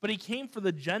 but he came for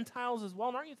the Gentiles as well.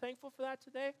 And aren't you thankful for that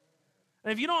today?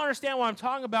 And if you don't understand what I'm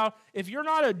talking about, if you're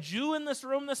not a Jew in this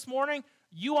room this morning,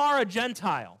 you are a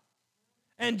Gentile.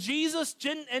 And Jesus,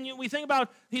 and we think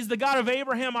about, he's the God of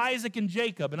Abraham, Isaac, and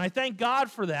Jacob. And I thank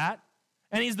God for that.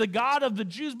 And he's the God of the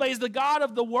Jews, but he's the God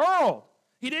of the world.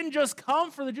 He didn't just come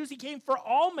for the Jews, he came for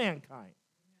all mankind.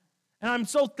 And I'm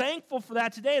so thankful for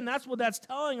that today, and that's what that's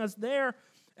telling us there.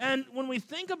 And when we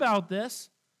think about this,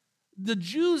 the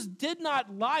Jews did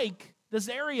not like this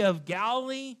area of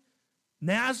Galilee,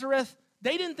 Nazareth.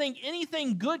 They didn't think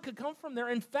anything good could come from there.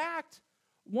 In fact,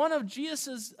 one of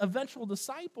Jesus' eventual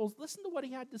disciples, listen to what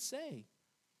he had to say.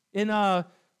 In John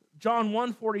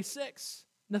 1:46,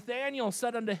 Nathanael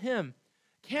said unto him,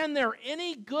 can there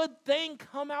any good thing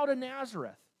come out of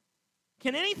Nazareth?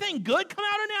 Can anything good come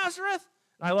out of Nazareth?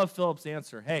 And I love Philip's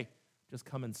answer. Hey, just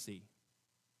come and see.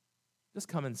 Just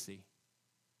come and see.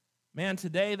 Man,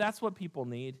 today, that's what people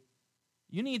need.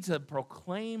 You need to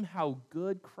proclaim how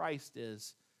good Christ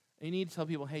is. And you need to tell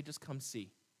people, hey, just come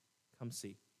see. Come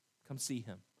see. Come see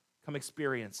him. Come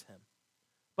experience him.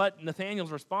 But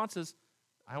Nathanael's response is,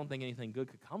 I don't think anything good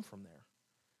could come from there.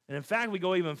 And in fact, we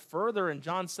go even further in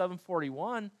John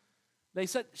 7:41. They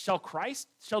said, shall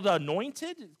the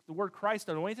anointed, the word Christ,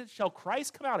 anointed, shall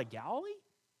Christ come out of Galilee?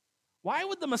 Why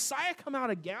would the Messiah come out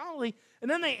of Galilee? And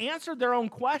then they answered their own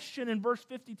question in verse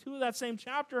 52 of that same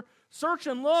chapter. Search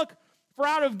and look, for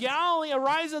out of Galilee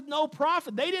ariseth no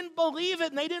prophet. They didn't believe it,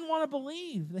 and they didn't want to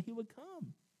believe that he would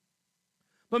come.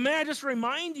 But may I just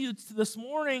remind you this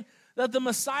morning that the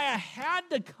Messiah had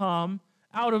to come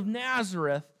out of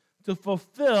Nazareth to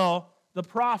fulfill the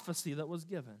prophecy that was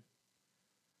given.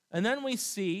 And then we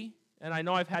see, and I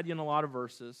know I've had you in a lot of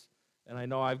verses, and I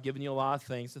know I've given you a lot of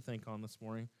things to think on this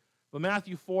morning, but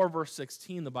Matthew 4, verse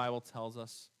 16, the Bible tells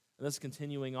us, and this is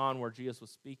continuing on where Jesus was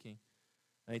speaking,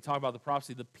 and he talked about the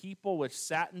prophecy, the people which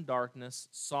sat in darkness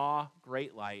saw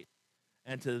great light,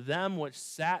 and to them which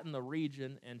sat in the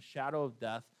region and shadow of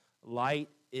death, light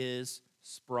is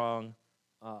sprung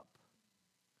up.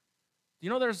 Do you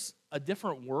know there's a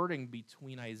different wording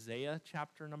between Isaiah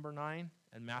chapter number 9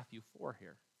 and Matthew 4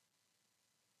 here?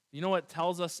 You know what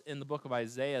tells us in the book of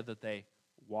Isaiah that they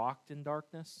walked in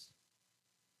darkness?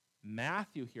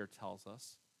 Matthew here tells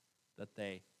us that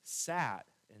they sat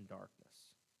in darkness.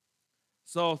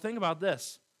 So think about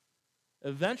this.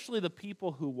 Eventually the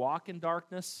people who walk in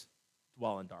darkness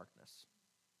dwell in darkness.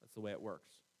 That's the way it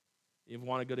works. If you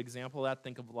want a good example of that,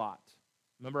 think of Lot.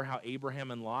 Remember how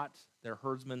Abraham and Lot, their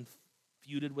herdsmen,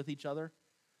 feuded with each other?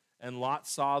 And Lot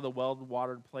saw the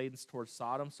well-watered plains towards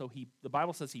Sodom, so the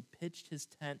Bible says he pitched his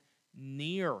tent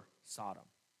near Sodom.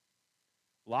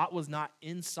 Lot was not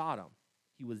in Sodom.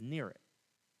 He was near it.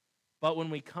 But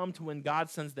when we come to when God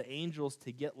sends the angels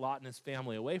to get Lot and his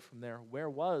family away from there,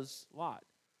 where was Lot?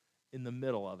 In the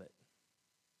middle of it.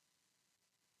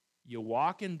 You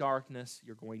walk in darkness,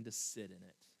 you're going to sit in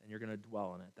it, and you're going to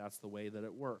dwell in it. That's the way that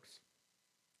it works.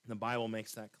 And the Bible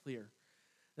makes that clear.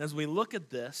 And as we look at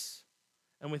this,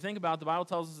 and we think about it, the Bible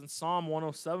tells us in Psalm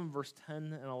 107, verse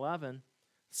 10 and 11,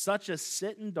 such as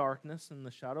sit in darkness in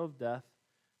the shadow of death,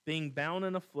 being bound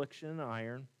in affliction and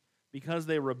iron, because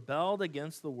they rebelled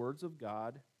against the words of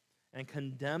God and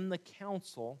condemned the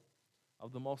counsel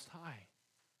of the Most High.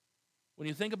 When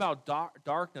you think about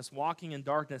darkness, walking in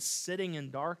darkness, sitting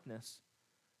in darkness,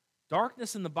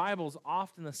 darkness in the Bible is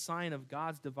often a sign of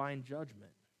God's divine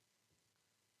judgment.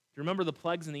 Do you remember the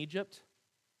plagues in Egypt?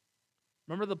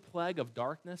 Remember the plague of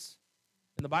darkness?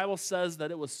 And the Bible says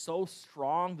that it was so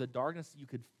strong, the darkness, that you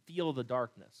could feel the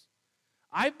darkness.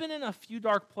 I've been in a few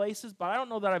dark places, but I don't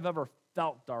know that I've ever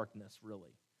felt darkness,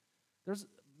 really. There's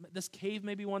this cave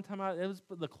maybe one time, it was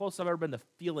the closest I've ever been to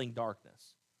feeling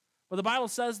darkness. But the Bible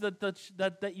says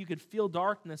that you could feel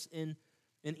darkness in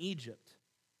Egypt.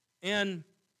 And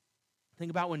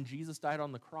think about when Jesus died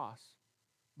on the cross.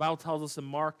 The Bible tells us in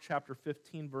Mark chapter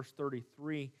 15, verse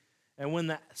 33, and when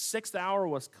the 6th hour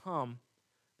was come,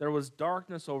 there was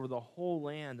darkness over the whole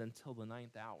land until the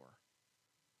 9th hour.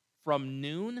 From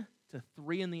noon to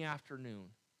 3 in the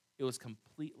afternoon, it was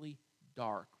completely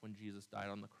dark when Jesus died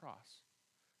on the cross.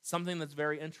 Something that's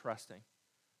very interesting.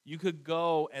 You could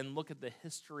go and look at the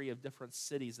history of different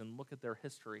cities and look at their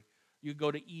history. You could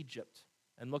go to Egypt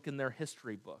and look in their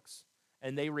history books,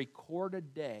 and they record a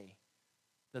day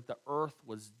that the earth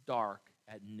was dark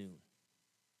at noon.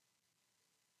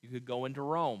 You could go into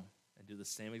Rome and do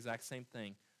the exact same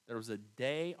thing. There was a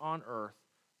day on earth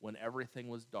when everything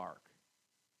was dark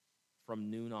from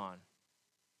noon on.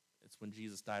 It's when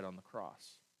Jesus died on the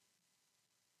cross.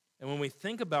 And when we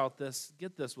think about this,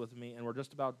 get this with me, and we're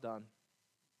just about done.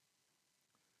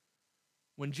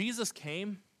 When Jesus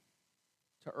came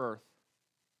to earth,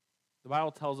 the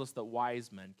Bible tells us that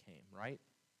wise men came, right?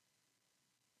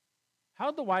 How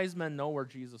did the wise men know where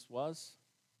Jesus was?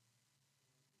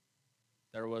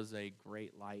 There was a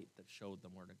great light that showed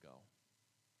them where to go.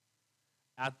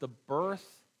 At the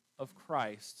birth of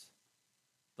Christ,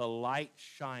 the light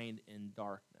shined in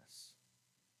darkness.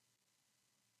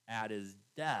 At his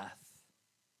death,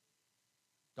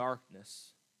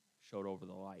 darkness showed over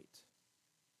the light.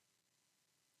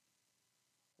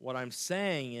 What I'm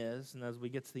saying is, and as we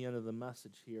get to the end of the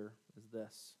message here, is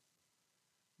this.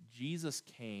 Jesus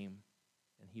came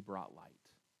and he brought light.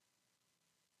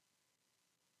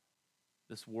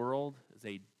 This world is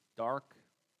a dark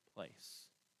place.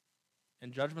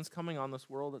 And judgment's coming on this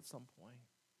world at some point.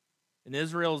 In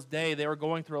Israel's day, they were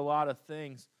going through a lot of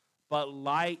things, but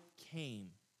light came.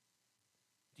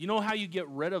 Do you know how you get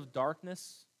rid of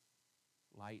darkness?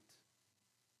 Light.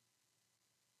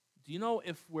 Do you know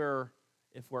if we're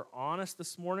honest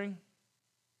this morning,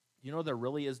 do you know there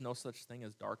really is no such thing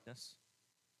as darkness?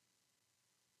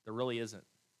 There really isn't.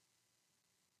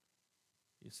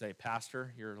 You say,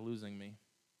 Pastor, you're losing me.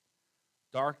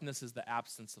 Darkness is the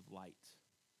absence of light.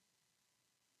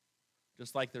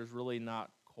 Just like there's really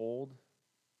not cold,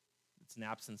 it's an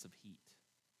absence of heat.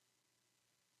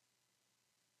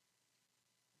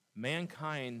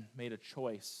 Mankind made a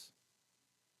choice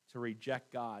to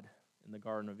reject God in the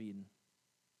Garden of Eden.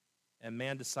 And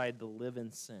man decided to live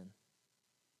in sin.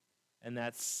 And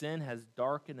that sin has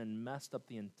darkened and messed up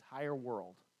the entire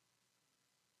world.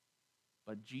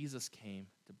 But Jesus came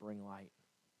to bring light.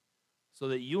 So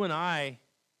that you and I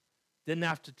didn't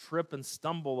have to trip and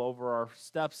stumble over our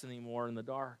steps anymore in the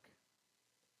dark.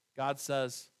 God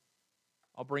says,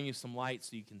 I'll bring you some light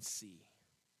so you can see.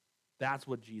 That's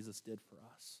what Jesus did for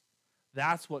us.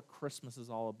 That's what Christmas is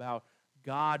all about.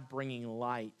 God bringing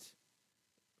light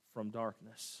from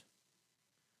darkness.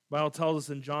 The Bible tells us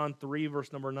in John 3,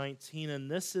 verse number 19, and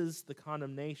this is the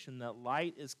condemnation, that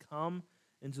light is come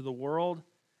into the world,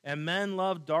 and men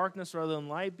love darkness rather than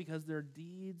light because their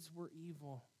deeds were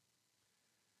evil.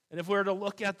 And if we were to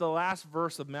look at the last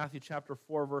verse of Matthew chapter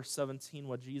 4, verse 17,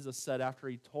 what Jesus said after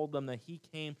he told them that he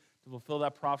came to fulfill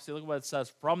that prophecy, look at what it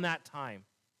says. From that time,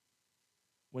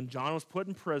 when John was put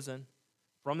in prison,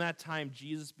 from that time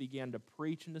Jesus began to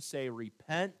preach and to say,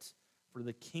 repent, for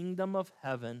the kingdom of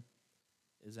heaven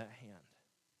is at hand.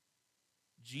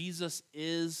 Jesus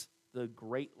is the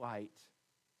great light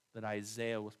that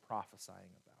Isaiah was prophesying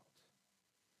about.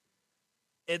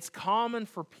 It's common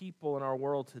for people in our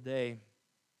world today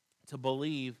to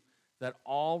believe that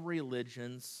all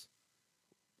religions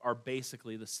are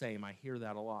basically the same. I hear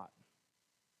that a lot.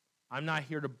 I'm not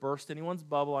here to burst anyone's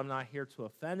bubble. I'm not here to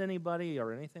offend anybody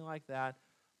or anything like that.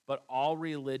 But all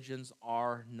religions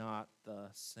are not the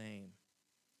same.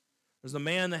 There's a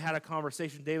man that had a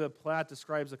conversation. David Platt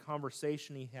describes a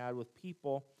conversation he had with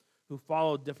people who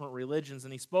followed different religions.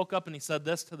 And he spoke up and he said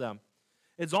this to them.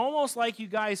 It's almost like you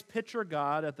guys picture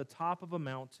God at the top of a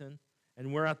mountain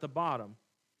and we're at the bottom.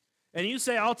 And you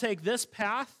say, I'll take this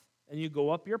path, and you go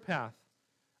up your path.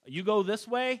 You go this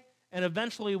way, and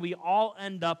eventually we all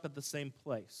end up at the same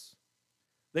place.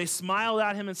 They smiled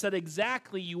at him and said,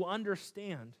 exactly, you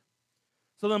understand.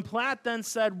 So then Platt then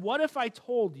said, what if I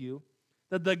told you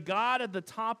that the God at the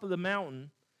top of the mountain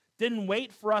didn't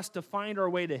wait for us to find our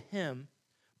way to him,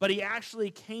 but he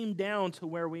actually came down to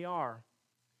where we are?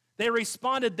 They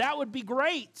responded, that would be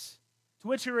great. To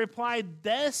which he replied,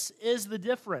 this is the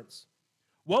difference.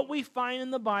 What we find in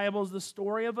the Bible is the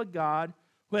story of a God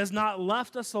who has not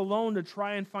left us alone to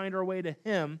try and find our way to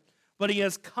him, but he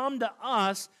has come to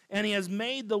us and he has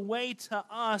made the way to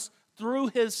us through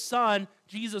his Son,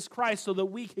 Jesus Christ, so that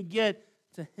we could get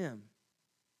to him.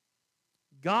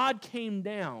 God came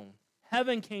down,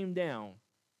 heaven came down,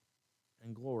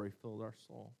 and glory filled our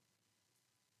soul.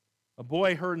 A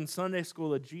boy heard in Sunday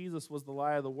school that Jesus was the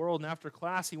light of the world, and after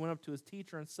class he went up to his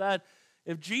teacher and said,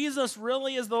 if Jesus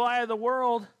really is the light of the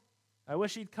world, I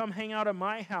wish he'd come hang out at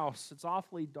my house. It's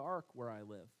awfully dark where I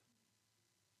live.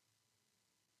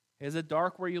 Is it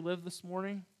dark where you live this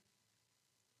morning?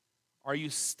 Are you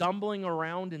stumbling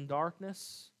around in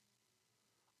darkness?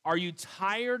 Are you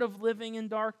tired of living in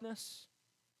darkness?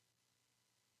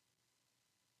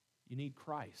 You need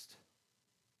Christ.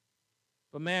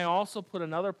 But may I also put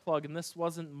another plug, and this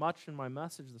wasn't much in my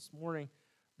message this morning.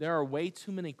 There are way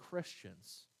too many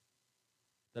Christians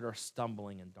that are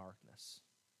stumbling in darkness.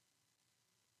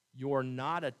 You're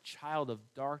not a child of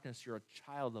darkness, you're a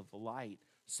child of light.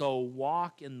 So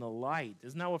walk in the light.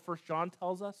 Isn't that what 1 John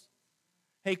tells us?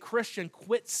 Hey, Christian,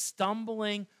 quit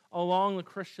stumbling along the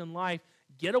Christian life.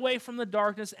 Get away from the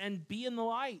darkness and be in the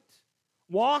light.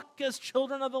 Walk as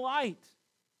children of the light.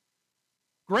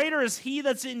 Greater is he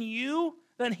that's in you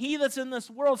than he that's in this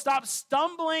world. Stop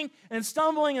stumbling and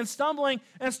stumbling and stumbling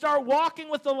and start walking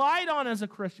with the light on as a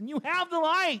Christian. You have the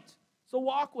light, so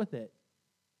walk with it.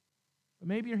 But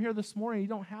maybe you're here this morning, you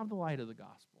don't have the light of the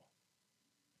gospel.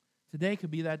 Today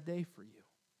could be that day for you.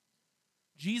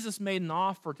 Jesus made an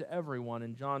offer to everyone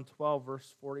in John 12,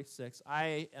 verse 46.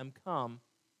 I am come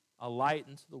a light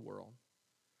into the world,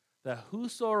 that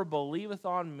whosoever believeth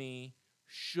on me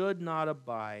should not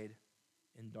abide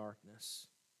in darkness.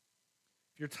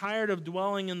 If you're tired of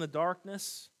dwelling in the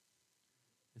darkness,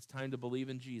 it's time to believe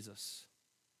in Jesus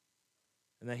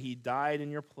and that he died in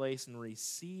your place and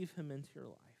receive him into your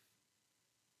life.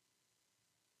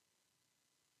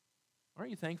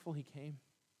 Aren't you thankful he came?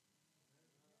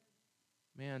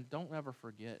 Man, don't ever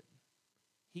forget,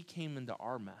 he came into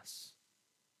our mess.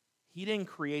 He didn't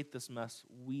create this mess,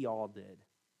 we all did.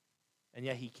 And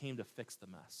yet he came to fix the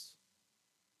mess.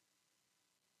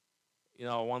 You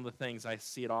know, one of the things, I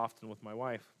see it often with my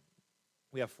wife,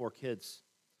 we have 4 kids.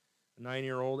 a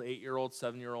 9-year-old, 8-year-old,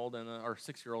 7-year-old, or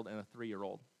 6-year-old, and a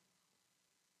 3-year-old.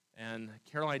 And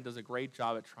Caroline does a great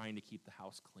job at trying to keep the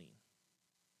house clean.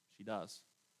 She does.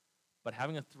 But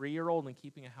having a 3-year-old and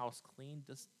keeping a house clean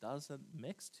just doesn't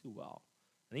mix too well.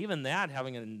 And even that,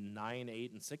 having a 9,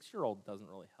 8, and 6-year-old doesn't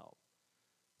really help.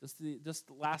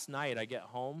 Just last night, I get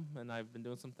home, and I've been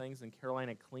doing some things, and Caroline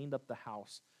had cleaned up the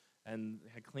house and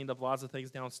had cleaned up lots of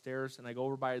things downstairs, and I go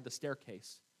over by the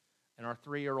staircase, and our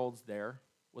 3-year-old's there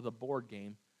with a board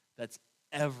game that's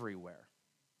everywhere.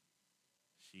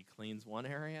 She cleans one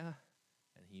area,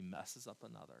 and he messes up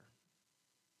another.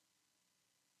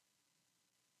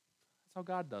 That's how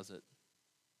God does it.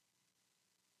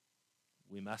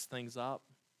 We mess things up,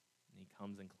 and he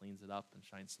comes and cleans it up and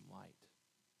shines some light.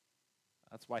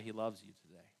 That's why he loves you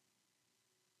today.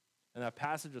 And that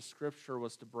passage of Scripture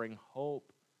was to bring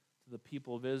hope to the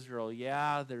people of Israel.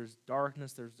 Yeah, there's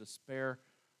darkness, there's despair,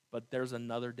 but there's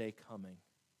another day coming.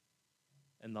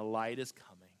 And the light is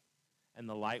coming. And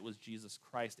the light was Jesus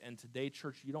Christ. And today,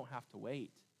 church, you don't have to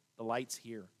wait. The light's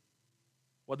here.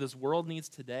 What this world needs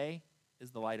today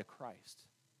is the light of Christ.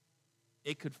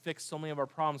 It could fix so many of our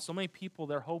problems. So many people,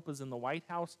 their hope is in the White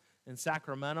House, in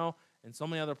Sacramento, and so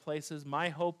many other places. My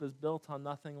hope is built on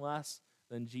nothing less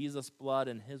than Jesus' blood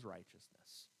and his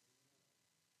righteousness.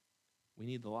 We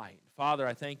need the light. Father,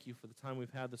 I thank you for the time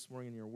we've had this morning in your word.